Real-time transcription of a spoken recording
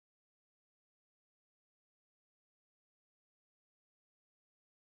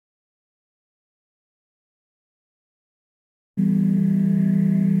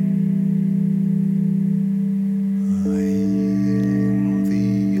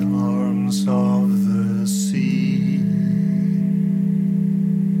sounds of the sea.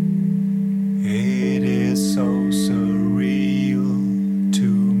 It is so surreal to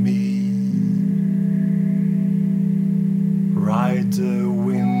me. Ride the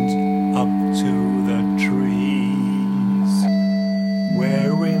wind up to the trees.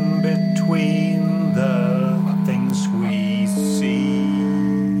 We're in between the things we see.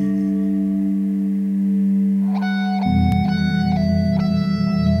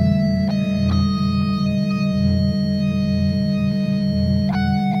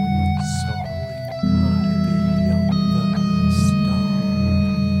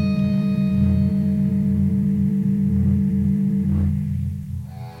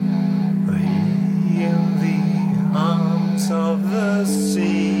 Of the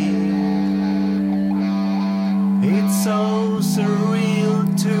sea, it's so surreal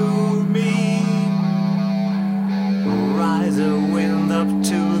to me. Rise a wind up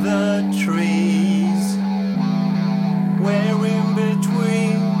to the trees. We're in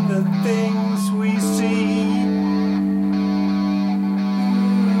between the things we see.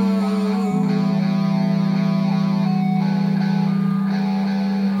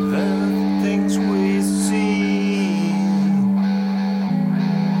 The things we see.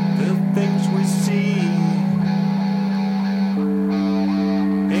 Things we see,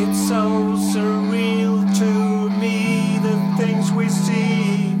 it's so surreal to me. The things we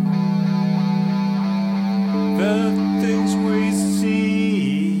see, the things we see.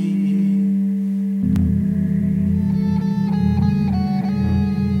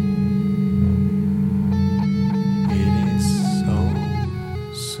 It is so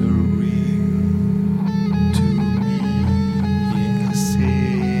surreal to me. Yes,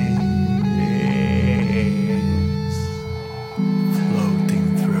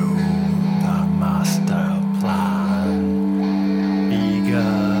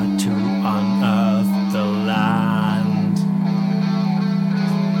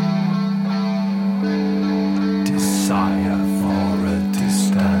 desire for a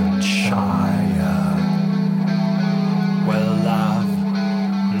distant shire, where love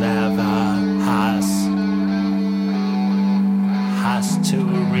never has to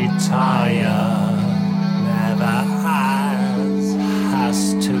retire, never has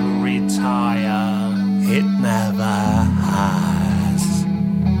to retire, it never has.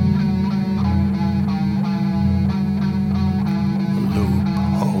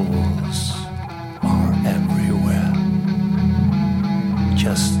 Loopholes are everywhere.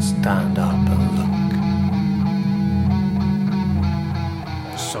 Just stand up and look.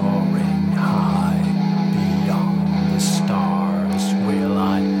 Soaring high beyond the stars, will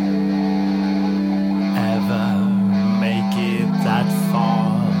I ever make it that far?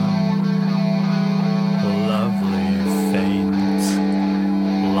 Lovely faint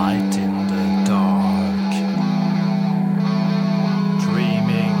light in the dark,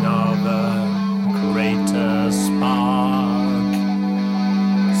 dreaming of a greater spark.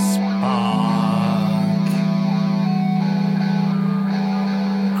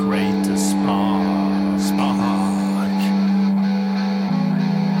 Greater spark,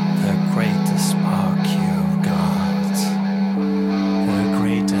 the greater spark you've got, the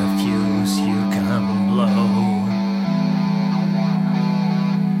greater fuse you can blow,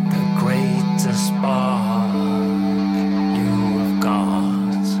 the greater spark you've got.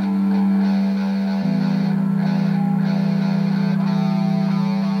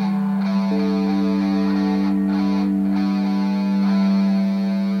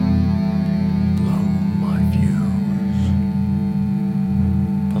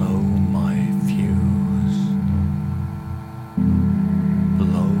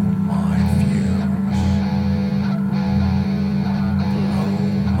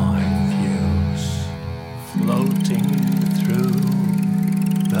 Floating through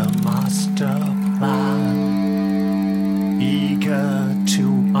the master plan, eager to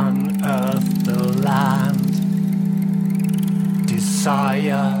unearth the land.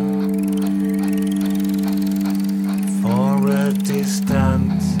 Desire for a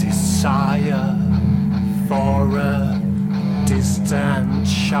distant desire, for a distant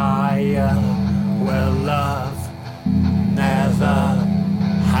shire, where love never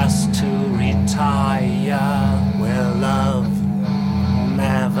has to retire, where love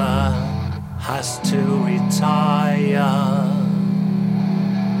never has to retire,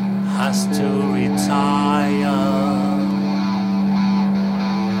 has to retire.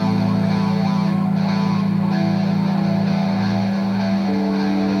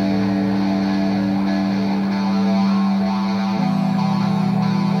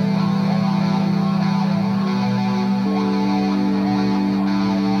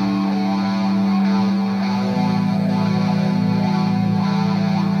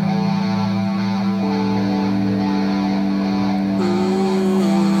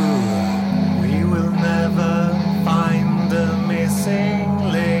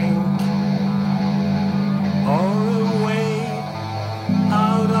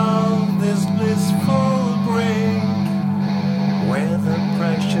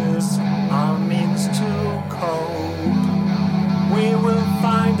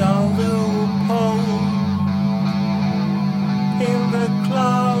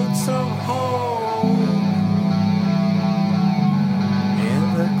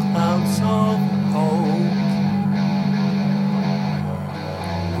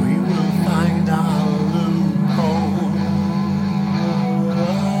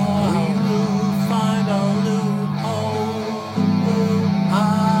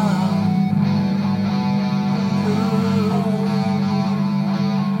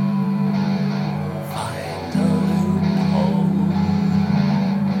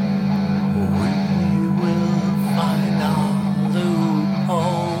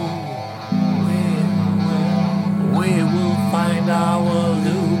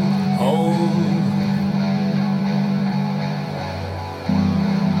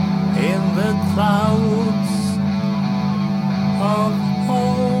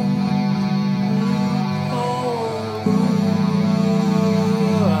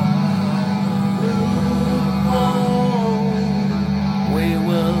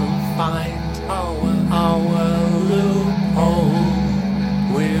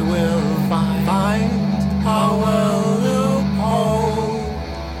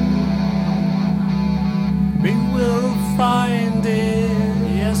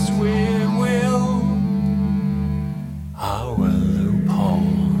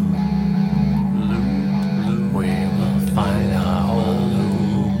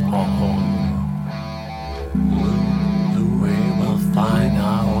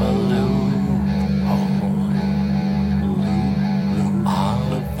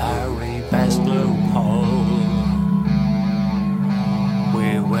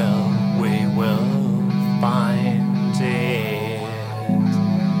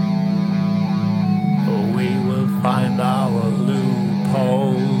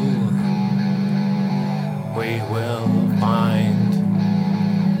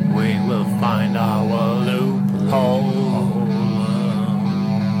 will find our loophole.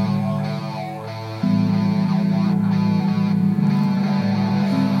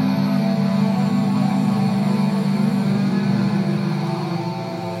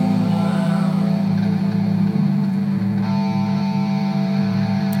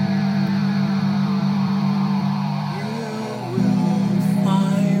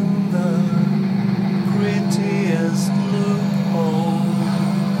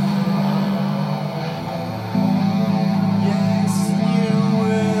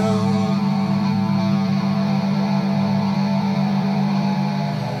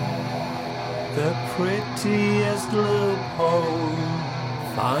 The prettiest loophole,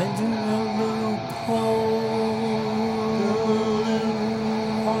 finding a loophole,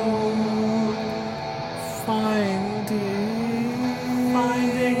 finding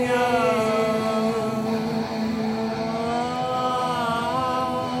a,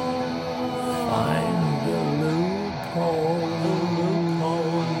 finding